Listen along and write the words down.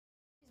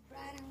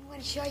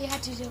going to show you how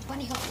to do a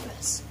bunny hop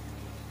first.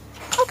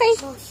 Okay.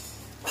 So,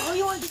 all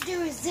you want to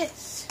do is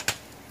this.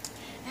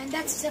 And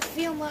that's the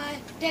film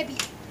Debbie,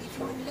 if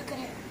you want to look at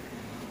her.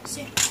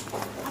 See, at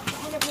the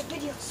end of the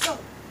video. So,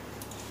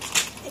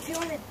 if you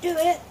want to do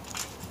it,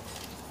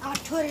 I'll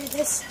told you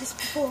this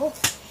before.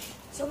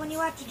 So when you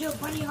have to do a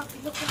bunny hop,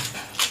 you look like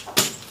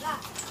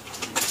that.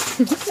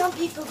 Some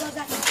people go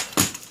like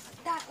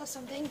that or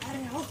something, I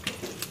don't know.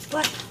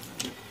 But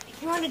if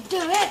you want to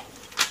do it,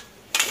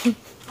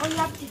 all you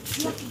have to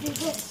do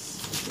this.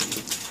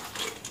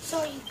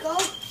 So you go,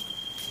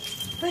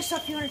 first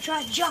off you want to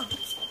try to jump.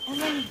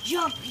 And when you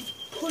jump, you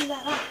pull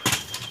that up.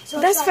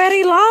 So that's like,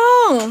 very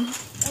long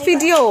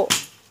video.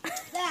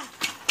 That.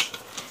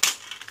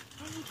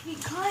 And if you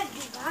can't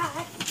do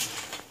that,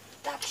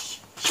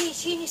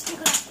 she needs to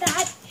go like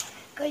that,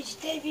 because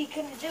Debbie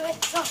couldn't do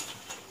it.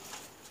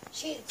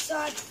 So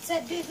I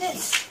said do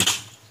this.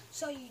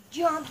 So you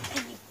jump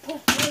and you pull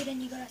forward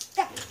and you go like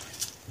that.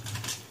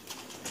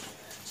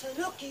 So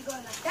look, you go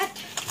like that.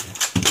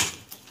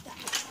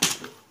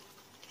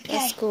 Okay.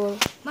 That's cool.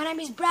 My name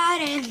is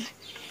Brad and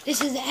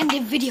this is the end of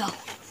the video.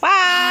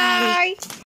 Bye.